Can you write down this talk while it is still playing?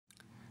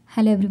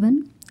Hello everyone,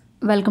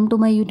 welcome to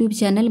my YouTube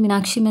channel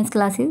Minakshi Maths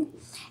Classes.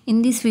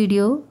 In this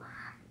video,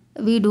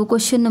 we do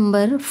question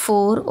number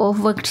 4 of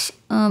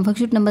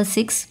worksheet number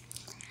 6,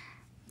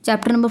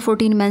 chapter number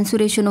 14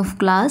 mensuration of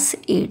class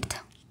 8th.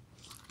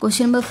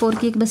 Question number 4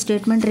 की एक बार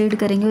statement read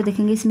करेंगे और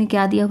देखेंगे इसमें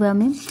क्या दिया हुआ है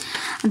हमें.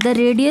 The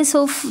radius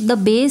of the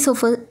base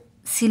of a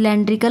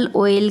cylindrical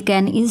oil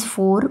can is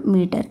 4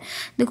 metre.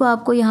 देखो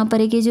आपको यहाँ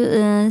पर एक ये जो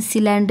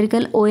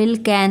सिलेंड्रिकल ऑयल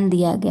कैन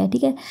दिया गया है,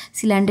 ठीक है,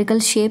 सिलेंड्रिकल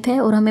शेप है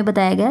और हमें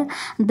बताया गया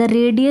the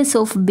radius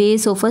of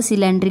base of a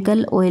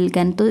cylindrical oil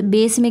can. तो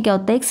बेस में क्या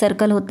होता है, एक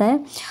सर्कल होता है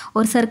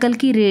और सर्कल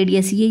की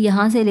रेडियस ये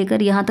यहाँ से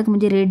लेकर यहाँ तक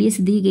मुझे रेडियस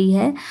दी गई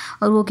है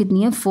और वो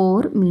कितनी है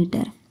 4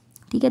 मीटर.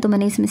 ठीक है, तो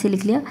मैंने इसमें से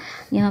लिख लिया,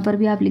 यहाँ पर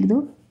भी आप लिख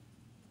दो.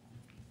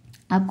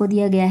 आपको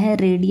दिया गया है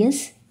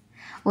रेडियस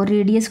और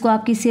रेडियस को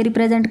आप किससे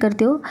रिप्रेजेंट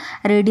करते हो,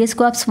 रेडियस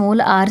को आप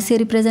स्मॉल आर से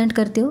रिप्रेजेंट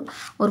करते हो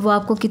और वो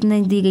आपको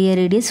कितने दी गई है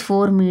radius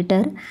 4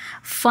 metre.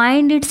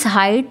 Find its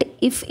height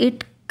if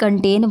it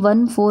contain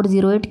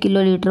 1408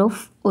 kilolitre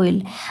of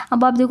oil.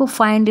 अब आप देखो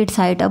फाइंड इट्स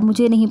हाइट, अब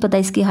मुझे नहीं पता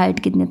इसकी हाइट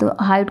कितनी, तो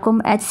हाइट को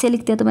हम एच से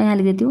लिखते हैं, तो मैं यहाँ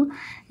लिख देती हूँ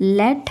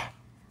let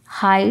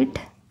height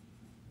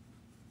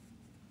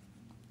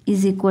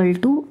is equal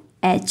to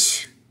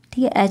H.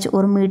 ठीक है, एच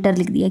और मीटर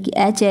लिख दिया कि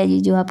एच है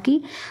जो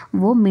आपकी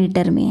वो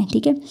मीटर में है.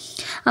 ठीक है,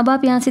 अब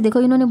आप यहाँ से देखो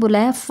इन्होंने बोला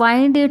है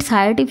find its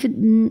height if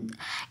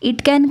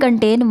it can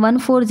contain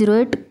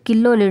 1408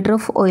 kilolitre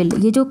of oil.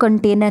 ये जो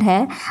कंटेनर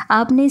है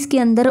आपने इसके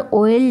अंदर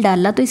ऑयल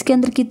डाला तो इसके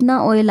अंदर कितना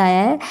ऑयल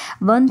आया है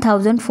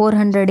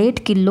 1408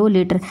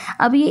 किलोलीटर.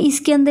 अब ये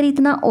इसके अंदर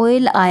इतना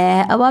ऑयल आया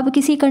है, अब आप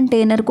किसी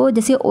कंटेनर को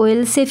जैसे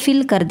ऑयल से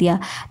फिल कर दिया,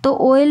 तो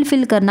ऑयल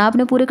फिल करना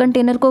आपने पूरे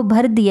कंटेनर को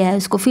भर दिया है,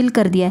 उसको फिल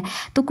कर दिया है,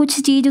 तो कुछ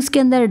चीज़ उसके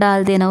अंदर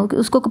डाल देना,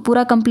 उसको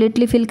पूरा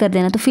कंप्लीटली फिल कर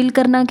देना. तो फिल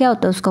करना क्या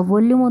होता है, उसका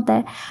वॉल्यूम होता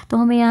है. तो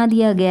हमें यहाँ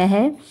दिया गया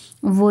है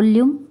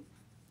volume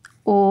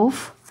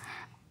of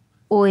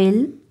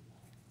oil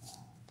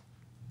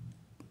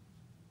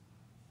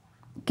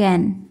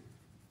can.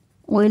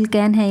 Oil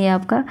can है ये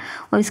आपका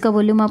और इसका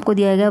वॉल्यूम आपको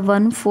दिया गया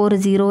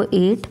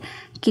 1408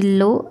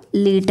 किलो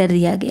लीटर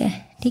दिया गया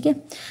है. ठीक है,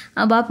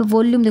 अब आप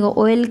वॉल्यूम देखो,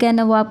 ऑयल कैन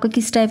है वो आपका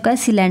किस टाइप का है,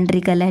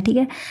 सिलेंड्रिकल है. ठीक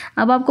है,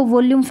 अब आपको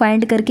वॉल्यूम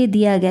फाइंड करके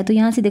दिया गया, तो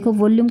यहाँ से देखो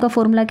वॉल्यूम का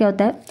फॉर्मूला क्या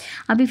होता है.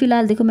 अभी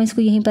फ़िलहाल देखो मैं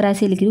इसको यहीं पर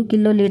ऐसे लिख रही हूँ,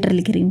 किलो लीटर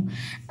लिख रही हूँ.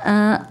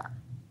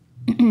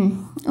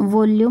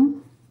 वॉल्यूम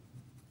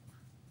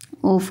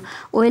ऑफ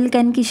ऑयल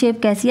कैन की शेप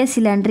कैसी है,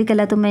 सिलेंड्रिकल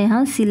है, तो मैं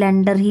यहाँ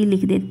सिलेंडर ही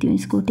लिख देती हूँ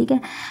इसको. ठीक है,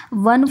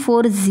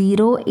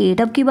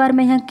 1408. अब की बार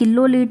मैं यहाँ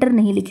किलो लीटर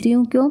नहीं लिख रही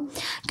हूँ, क्यों,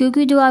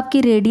 क्योंकि जो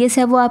आपकी रेडियस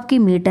है वो आपकी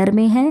मीटर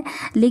में है,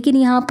 लेकिन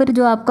यहाँ पर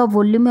जो आपका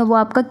वॉल्यूम है वो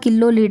आपका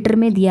किलो लीटर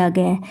में दिया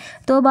गया है.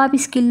 तो अब आप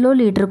इस किलो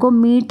लीटर को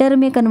मीटर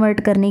में कन्वर्ट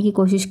करने की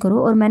कोशिश करो.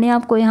 और मैंने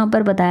आपको यहाँ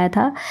पर बताया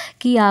था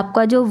कि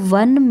आपका जो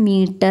 1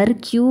 मीटर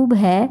क्यूब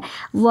है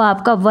वो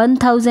आपका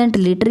 1000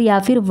 लीटर या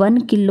फिर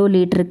 1 किलो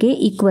लीटर के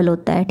इक्वल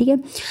होता है. ठीक है,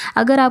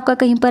 अगर आपका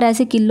कहीं पर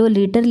ऐसे किलो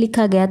लीटर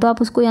लिखा गया तो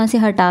आप उसको यहाँ से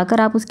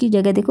हटाकर आप उसकी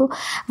जगह देखो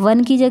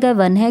 1 की जगह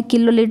 1 है,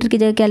 किलो लीटर की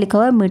जगह क्या लिखा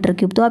हुआ है मीटर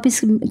क्यूब, तो आप इस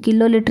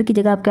किलो लीटर की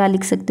जगह आप क्या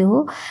लिख सकते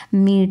हो,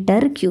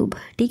 मीटर क्यूब.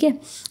 ठीक है,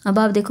 अब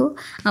आप देखो,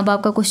 अब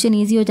आपका क्वेश्चन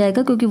ईजी हो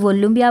जाएगा क्योंकि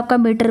वॉल्यूम भी आपका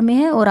मीटर में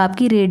है और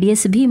आपकी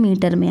रेडियस भी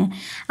मीटर में है.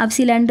 अब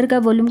सिलेंडर का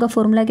वॉल्यूम का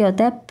फॉर्मूला क्या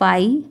होता है,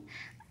 पाई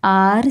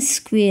are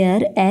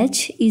square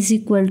H is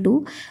equal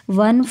to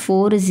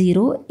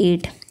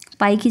 1408.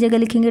 पाई की जगह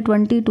लिखेंगे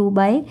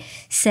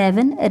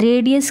 22/7.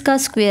 रेडियस का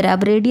स्क्वायर,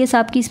 अब रेडियस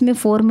आपकी इसमें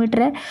 4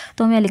 मीटर है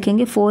तो हम यहाँ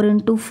लिखेंगे 4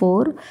 ×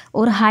 4.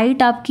 और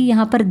हाइट आपकी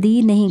यहाँ पर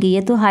दी नहीं गई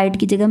है तो हाइट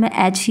की जगह मैं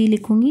एच ही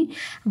लिखूँगी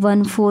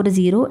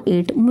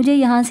 1408. मुझे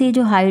यहाँ से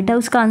जो हाइट है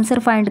उसका आंसर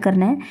फाइंड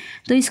करना है,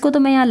 तो इसको तो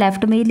मैं यहाँ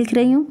लेफ्ट में ही लिख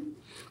रही हूँ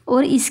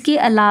और इसके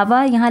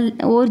अलावा यहाँ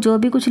और जो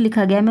भी कुछ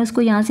लिखा गया मैं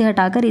उसको यहाँ से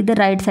हटाकर इधर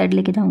राइट साइड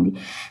लेके जाऊँगी.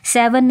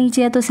 7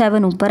 नीचे है तो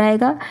 7 ऊपर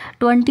आएगा,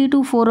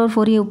 22 4 और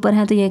 4 ये ऊपर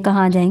है तो ये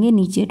कहाँ आ जाएंगे,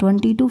 नीचे.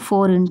 22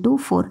 4 ×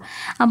 4.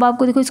 अब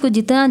आपको देखो इसको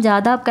जितना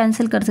ज़्यादा आप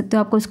कैंसिल कर सकते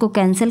हो आपको इसको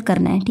कैंसिल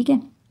करना है. ठीक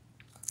है,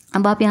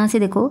 अब आप यहाँ से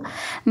देखो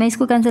मैं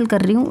इसको कैंसिल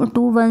कर रही हूँ.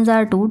 2 1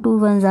 are 2, 2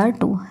 1 are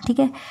 2. ठीक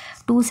है,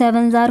 2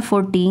 7 are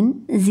 14,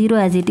 0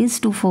 as it is,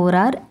 2 4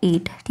 are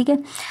 8. ठीक है,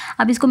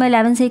 अब इसको मैं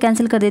 11 से ही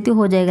कैंसिल कर देती हूँ,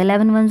 हो जाएगा.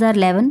 11 1 are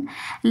 11.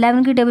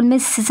 11 की टेबल में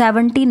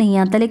 70 नहीं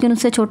आता लेकिन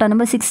उससे छोटा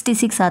नंबर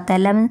 66 आता है.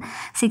 11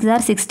 6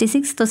 are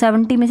 66, तो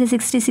 70 में से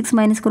 66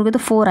 माइनस करोगे तो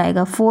 4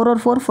 आएगा. 4 और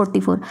 4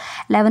 44.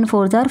 11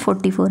 4 are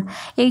 44.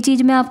 एक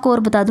चीज़ मैं आपको और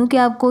बता दूँ कि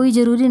आप कोई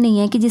ज़रूरी नहीं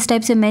है कि जिस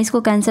टाइप से मैं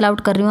इसको कैंसिल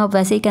आउट कर रही हूँ आप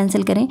वैसे ही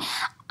कैंसिल करें.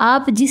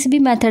 आप जिस भी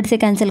मेथड से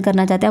कैंसिल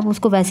करना चाहते हैं आप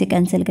उसको वैसे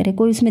कैंसिल करें,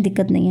 कोई उसमें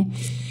दिक्कत नहीं है.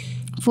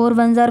 4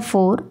 1 are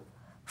 4,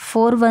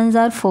 4 1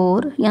 are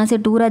 4, यहाँ से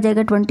 2 आ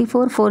जाएगा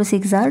 24, 4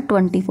 6 are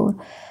 24,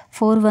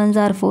 4 1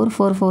 are 4,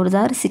 4 4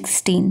 are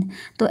 16.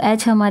 तो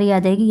एच हमारी आ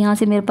जाएगी, यहाँ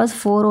से मेरे पास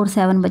 4 और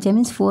 7 बचे,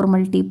 मीन्स 4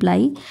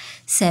 ×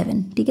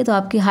 7. ठीक है, तो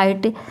आपकी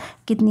हाइट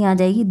कितनी आ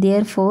जाएगी,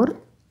 देयरफॉर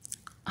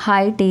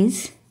हाइट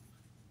इज़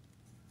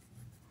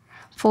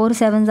 4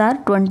 7 are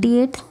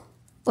 28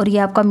 और ये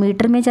आपका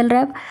मीटर में चल रहा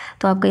है.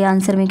 तो आपका ये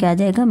आंसर में क्या आ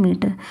जाएगा,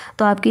 मीटर.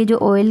 तो आपकी जो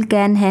ऑयल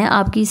कैन है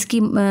आपकी इसकी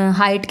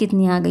हाइट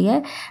कितनी आ गई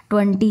है,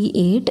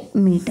 28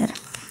 मीटर.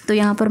 तो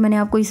यहाँ पर मैंने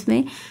आपको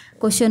इसमें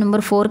क्वेश्चन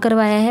नंबर 4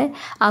 करवाया है।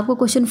 आपको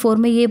क्वेश्चन 4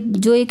 में ये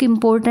जो एक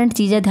इम्पोर्टेंट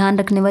चीज़ है ध्यान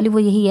रखने वाली वो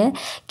यही है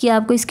कि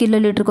आपको इस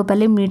किलोलीटर को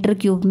पहले मीटर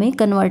क्यूब में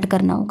कन्वर्ट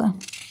करना होगा।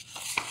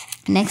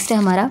 नेक्स्ट है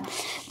हमारा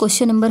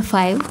क्वेश्चन नंबर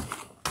 5।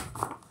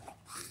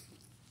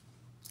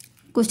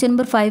 क्वेश्चन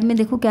नंबर 5 में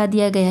देखो क्या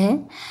दिया गया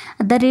है।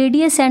 The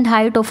radius and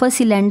height of a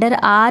cylinder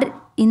are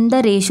in the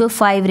ratio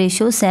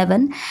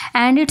 5:7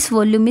 and its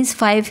volume is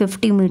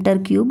 550 metre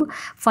cube,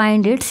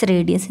 find its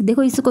radius.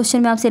 देखो इस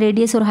क्वेश्चन में आपसे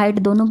रेडियस और हाइट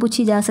दोनों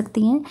पूछी जा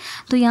सकती हैं।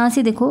 तो यहाँ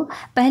से देखो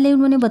पहले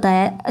उन्होंने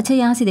बताया, अच्छा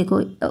यहाँ से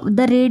देखो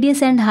the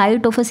radius and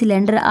height of a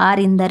cylinder are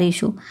in the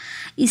ratio,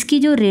 इसकी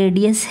जो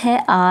रेडियस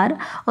है आर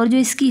और जो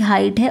इसकी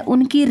हाइट है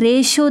उनकी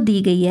रेशो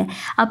दी गई है।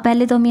 अब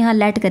पहले तो हम यहाँ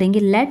लेट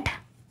करेंगे, let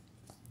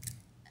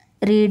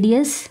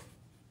radius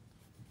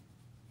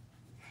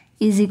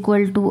is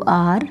equal to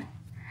are,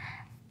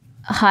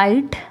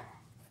 height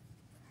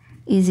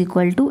is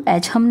equal to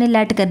H. हमने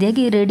लेट कर दिया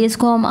कि रेडियस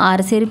को हम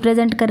आर से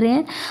रिप्रेजेंट कर रहे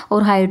हैं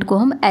और हाइट को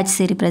हम एच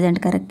से रिप्रेजेंट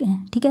कर रखे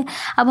हैं, ठीक है।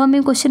 अब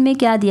हमें क्वेश्चन में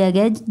क्या दिया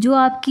गया है, जो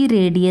आपकी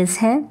रेडियस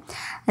है,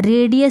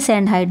 रेडियस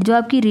एंड हाइट, जो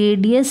आपकी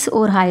रेडियस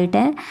और हाइट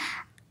है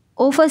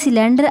of a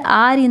cylinder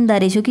are in the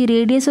ratio, की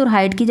रेडियस और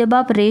हाइट की जब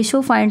आप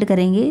रेशो फाइंड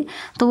करेंगे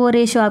तो वो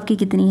रेशो आपकी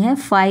कितनी है,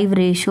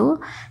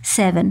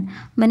 5:7।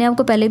 मैंने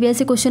आपको पहले भी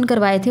ऐसे क्वेश्चन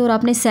करवाए थे और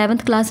आपने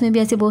 7th क्लास में भी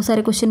ऐसे बहुत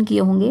सारे क्वेश्चन किए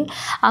होंगे।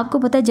 आपको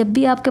पता है जब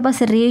भी आपके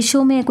पास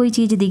रेशो में कोई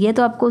चीज़ दी है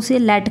तो आपको उसे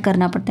लेट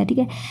करना पड़ता है, ठीक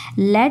है।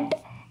 लेट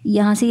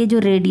यहाँ से ये जो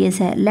रेडियस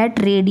है, लेट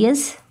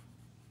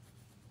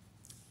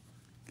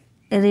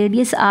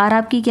रेडियस आर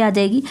आपकी क्या आ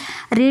जाएगी,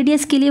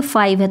 रेडियस के लिए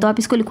 5 है तो आप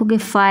इसको लिखोगे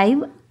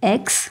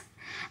 5x।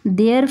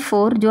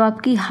 देयरफॉर जो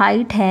आपकी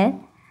हाइट है,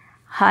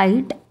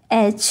 हाइट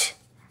h,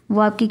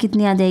 वो आपकी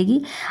कितनी आ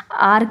जाएगी,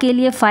 r के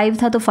लिए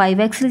 5 था तो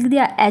 5x लिख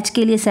दिया, h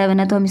के लिए 7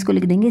 है तो हम इसको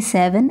लिख देंगे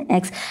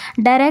 7x।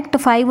 डायरेक्ट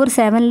 5 और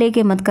 7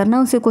 लेके मत करना,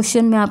 उससे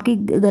क्वेश्चन में आपकी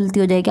गलती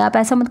हो जाएगी। आप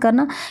ऐसा मत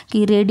करना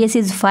कि radius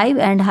is 5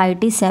 and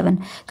height is 7,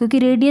 क्योंकि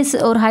रेडियस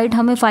और हाइट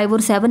हमें 5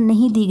 और 7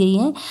 नहीं दी गई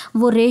हैं,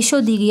 वो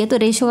रेशो दी गई है। तो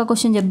रेशो का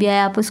क्वेश्चन जब भी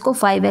आया आप उसको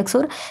 5x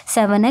और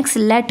 7x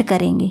लेट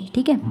करेंगे,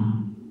 ठीक है।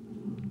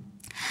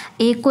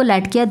 एक को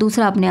लेट किया,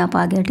 दूसरा अपने आप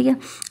आ गया, ठीक है।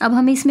 अब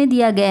हमें इसमें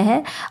दिया गया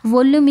है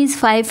वॉल्यूम इज़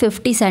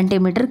 550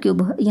 सेंटीमीटर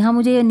क्यूब। यहाँ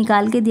मुझे ये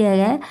निकाल के दिया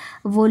गया है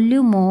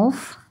volume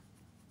of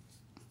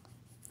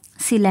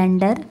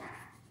cylinder,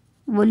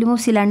 volume of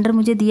cylinder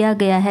मुझे दिया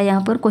गया है,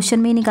 यहाँ पर क्वेश्चन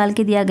में ही निकाल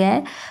के दिया गया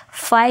है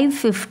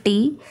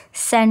 550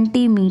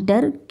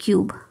 सेंटीमीटर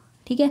क्यूब,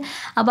 ठीक है।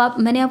 अब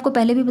मैंने आपको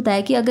पहले भी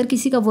बताया कि अगर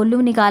किसी का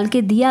वॉल्यूम निकाल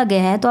के दिया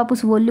गया है तो आप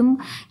उस वॉल्यूम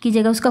की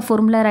जगह उसका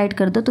फॉर्मूला राइट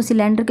कर दो। तो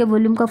सिलेंडर के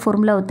वॉल्यूम का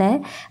फॉर्मूला होता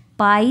है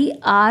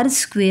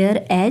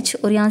πr²h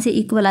और यहाँ से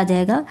इक्वल आ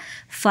जाएगा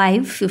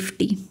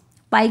 550।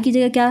 पाई की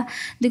जगह क्या,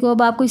 देखो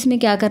अब आपको इसमें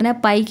क्या करना है,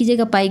 पाई की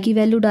जगह पाई की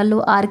वैल्यू डालो,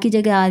 आर की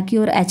जगह आर की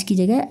और एच की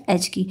जगह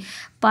एच की।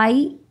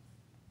 पाई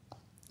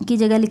की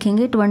जगह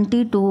लिखेंगे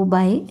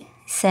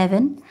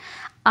 22/7।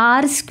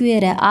 आर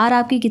स्क्वेयर है, आर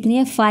आपकी कितनी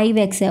है,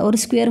 5x है और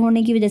स्क्वेयर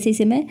होने की वजह से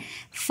इसे मैं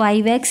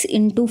 5x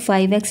 ×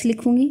 5x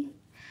लिखूँगी।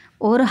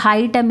 और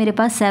हाइट है मेरे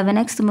पास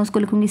 7x तो मैं उसको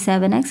लिखूँगी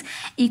 7x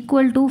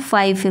इक्वल टू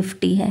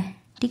 550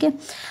 है, ठीक है।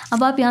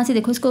 अब आप यहाँ से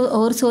देखो इसको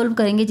और सोल्व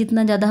करेंगे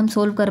जितना ज़्यादा हम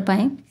सोल्व कर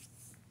पाएँ।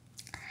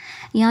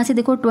 यहाँ से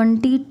देखो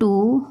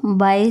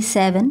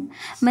 22/7,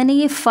 मैंने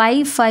ये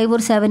 5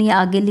 और 7 ये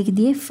आगे लिख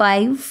दिए,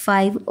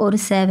 5 और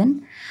 7।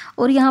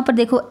 और यहाँ पर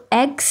देखो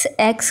x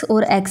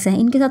और x है,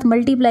 इनके साथ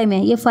मल्टीप्लाई में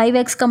है। ये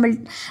 5x का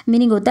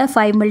मीनिंग होता है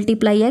 5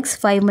 × x,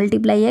 5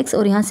 × x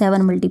और यहाँ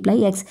 7 ×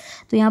 x।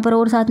 तो यहाँ पर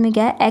और साथ में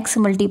क्या है, x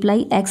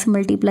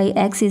 ×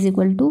 x is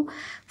equal to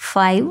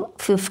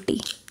 550,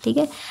 ठीक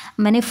है।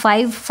 मैंने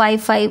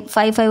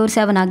 5 और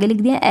 7 आगे लिख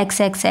दिया,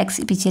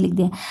 x पीछे लिख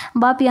दिया।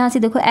 अब आप यहाँ से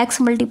देखो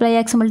x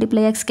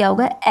 × x क्या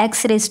होगा,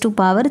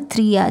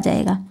 x⁻³ आ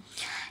जाएगा।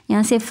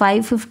 यहाँ से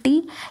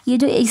 550, ये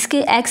जो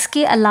इसके x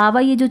के अलावा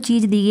ये जो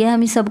चीज़ दी है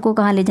हम इस सबको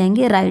कहाँ ले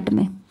जाएंगे, राइट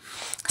में।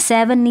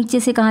 7 नीचे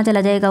से कहाँ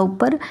चला जाएगा,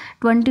 ऊपर।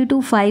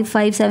 22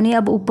 5 7 ये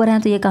अब ऊपर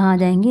हैं तो ये कहाँ आ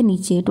जाएंगे,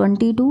 नीचे।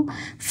 22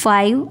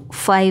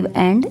 5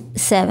 एंड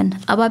 7।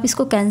 अब आप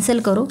इसको कैंसिल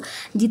करो,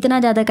 जितना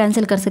ज़्यादा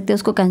कैंसिल कर सकते हो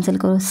उसको कैंसिल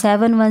करो।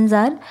 7 1s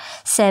are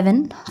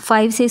 7,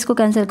 5 से इसको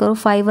कैंसिल करो,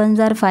 5 1s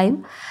are 5,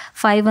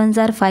 5 1s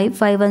are 5,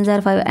 5 1s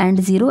are 5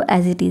 and 0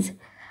 as it is.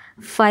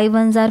 5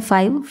 1s are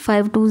 5,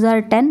 5 2s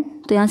are 10,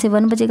 तो यहाँ से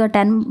 1 बचेगा,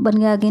 10 बन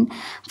गया अगेन।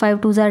 5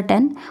 2s are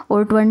 10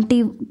 और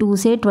 22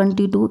 से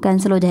 22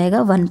 कैंसिल हो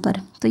जाएगा 1 पर।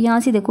 तो यहाँ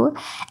से देखो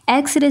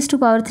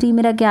x⁻³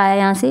 मेरा क्या आया,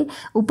 यहाँ से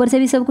ऊपर से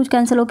भी सब कुछ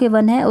कैंसिल होके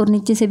 1 है और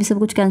नीचे से भी सब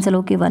कुछ कैंसिल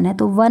होके 1 है,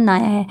 तो 1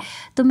 आया है।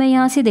 तो मैं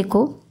यहाँ से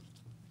देखो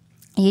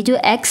ये जो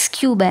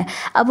x³ है,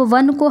 अब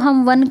 1 को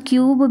हम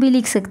 1³ भी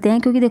लिख सकते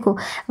हैं, क्योंकि देखो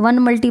 1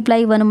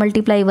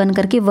 × 1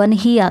 करके 1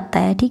 ही आता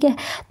है, ठीक है।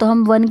 तो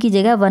हम 1 की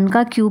जगह 1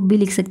 का क्यूब भी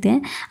लिख सकते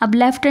हैं। अब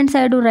लेफ्ट हैंड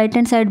साइड और राइट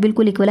हैंड साइड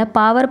बिल्कुल इक्वल है,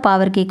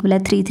 पावर के इक्वल है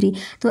 3 3।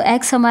 तो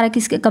x हमारा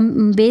किसके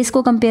बेस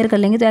को कंपेयर कर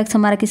लेंगे तो x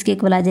हमारा किसके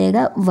इक्वल आ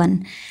जाएगा, 1।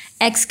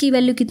 x की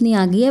वैल्यू कितनी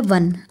आ गई है,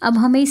 1। अब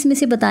हमें इसमें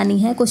से बतानी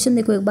है, क्वेश्चन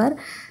देखो एक बार,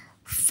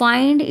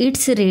 फाइंड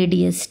इट्स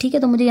रेडियस, ठीक है।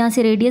 तो मुझे यहाँ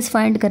से रेडियस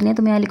फाइंड करनी है,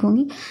 तो मैं यहाँ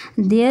लिखूँगी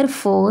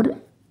देयरफॉर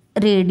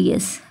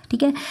रेडियस,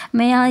 ठीक है।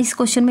 मैं यहाँ इस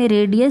क्वेश्चन में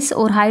रेडियस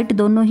और हाइट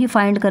दोनों ही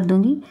फाइंड कर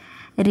दूँगी,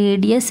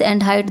 रेडियस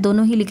एंड हाइट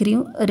दोनों ही लिख रही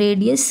हूँ।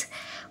 रेडियस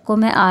को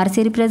मैं r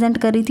से रिप्रेजेंट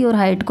कर रही थी और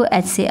हाइट को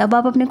h से। अब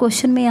आप अपने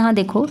क्वेश्चन में यहाँ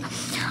देखो,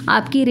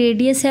 आपकी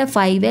रेडियस है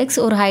 5x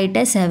और हाइट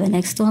है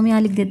 7x, तो हम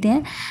यहाँ लिख देते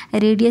हैं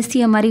रेडियस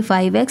थी हमारी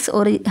 5x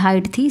और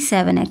हाइट थी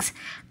 7x।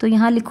 तो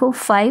यहाँ लिखो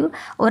 5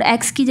 और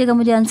x की जगह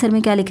मुझे आंसर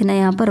में क्या लिखना है,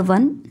 यहाँ पर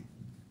 1,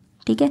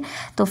 ठीक है।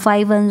 तो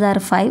 5 1s are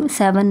 5,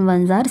 7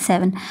 1s are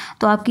 7।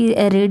 तो आपकी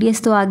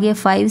रेडियस तो आ गई है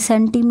 5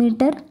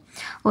 सेंटीमीटर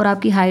और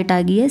आपकी हाइट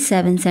आ गई है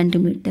 7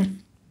 सेंटीमीटर।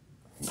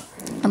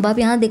 अब आप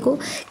यहाँ देखो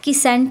कि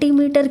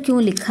सेंटीमीटर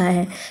क्यों लिखा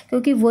है,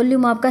 क्योंकि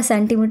वॉल्यूम आपका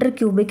सेंटीमीटर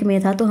क्यूबिक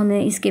में था तो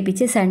हमने इसके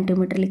पीछे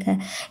सेंटीमीटर लिखा है।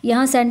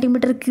 यहाँ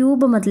सेंटीमीटर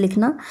क्यूब मत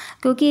लिखना,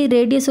 क्योंकि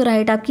रेडियस और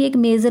हाइट आपकी एक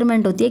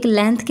मेज़रमेंट होती है, एक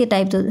लेंथ के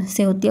टाइप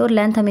से होती है और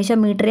लेंथ हमेशा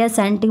मीटर या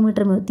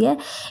सेंटीमीटर में होती है,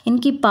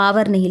 इनकी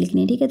पावर नहीं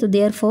लिखनी, ठीक है। तो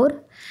देयरफॉर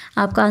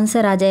आपका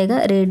आंसर आ जाएगा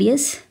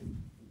रेडियस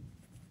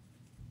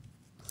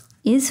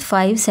इज़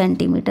 5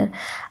 सेंटीमीटर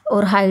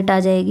और हाइट आ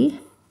जाएगी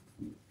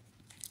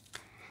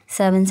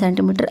 7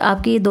 सेंटीमीटर।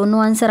 आपके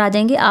दोनों आंसर आ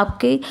जाएंगे।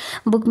 आपके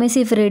बुक में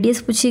सिर्फ रेडियस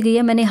पूछी गई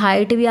है, मैंने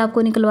हाइट भी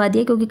आपको निकलवा दी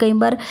है, क्योंकि कई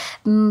बार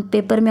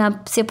पेपर में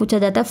आपसे पूछा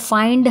जाता है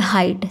फाइंड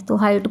हाइट, तो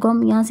हाइट को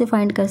हम यहाँ से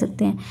फाइंड कर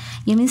सकते हैं।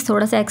 ये मीन्स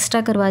थोड़ा सा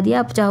एक्स्ट्रा करवा दिया,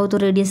 आप चाहो तो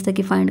रेडियस तक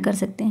ही फाइंड कर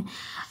सकते हैं।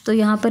 तो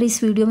यहाँ पर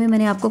इस वीडियो में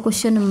मैंने आपको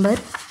क्वेश्चन नंबर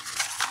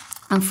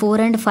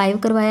 4 और 5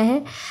 करवाया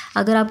है।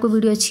 अगर आपको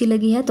वीडियो अच्छी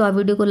लगी है तो आप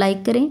वीडियो को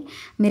लाइक करें,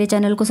 मेरे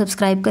चैनल को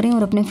सब्सक्राइब करें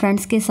और अपने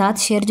फ्रेंड्स के साथ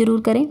शेयर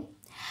ज़रूर करें।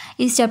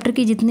 इस चैप्टर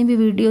की जितनी भी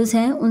वीडियोस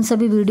हैं उन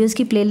सभी वीडियोस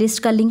की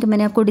प्लेलिस्ट का लिंक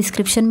मैंने आपको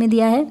डिस्क्रिप्शन में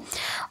दिया है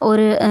और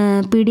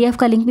PDF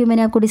का लिंक भी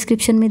मैंने आपको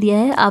डिस्क्रिप्शन में दिया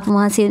है, आप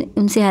वहां से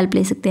उनसे हेल्प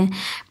ले सकते हैं।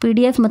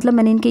 PDF मतलब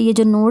मैंने इनके ये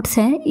जो नोट्स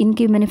हैं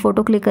इनकी मैंने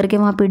फ़ोटो क्लिक करके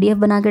वहाँ PDF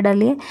बना के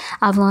डाली है,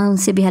 आप वहाँ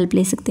उनसे भी हेल्प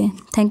ले सकते हैं।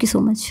 Thank you so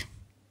much.